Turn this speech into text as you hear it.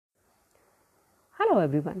Hello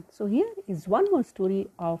everyone. So here is one more story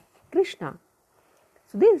of Krishna.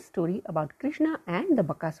 So this is a story about Krishna and the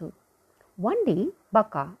Bakasur. One day,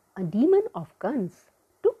 Baka, a demon of guns,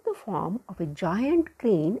 took the form of a giant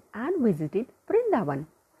crane and visited Vrindavan.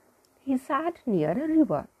 He sat near a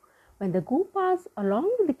river. When the Gopas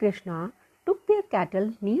along with Krishna took their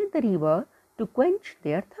cattle near the river to quench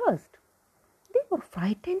their thirst, they were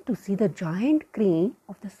frightened to see the giant crane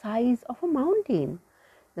of the size of a mountain.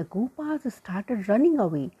 The Gopas started running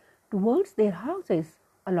away towards their houses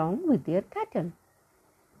along with their cattle.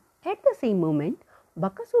 At the same moment,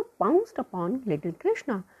 Bakasur pounced upon little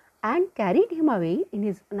Krishna and carried him away in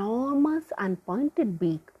his enormous and pointed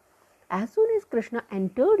beak. As soon as Krishna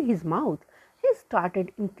entered his mouth, he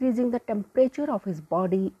started increasing the temperature of his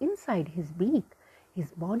body inside his beak.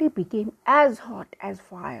 His body became as hot as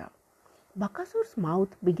fire. Bakasur's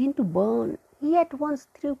mouth began to burn. He at once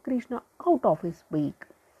threw Krishna out of his beak.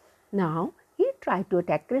 Now he tried to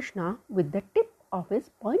attack Krishna with the tip of his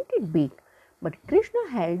pointed beak, but Krishna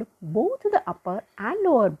held both the upper and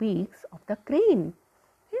lower beaks of the crane.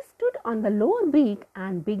 He stood on the lower beak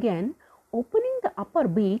and began opening the upper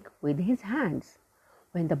beak with his hands.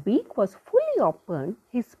 When the beak was fully opened,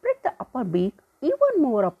 he spread the upper beak even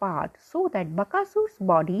more apart so that Bakasur's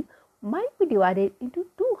body might be divided into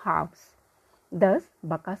two halves. Thus,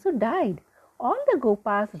 Bakasur died. All the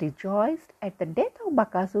Gopas rejoiced at the death of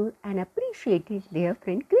Bakasur and appreciated their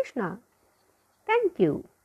friend Krishna. Thank you.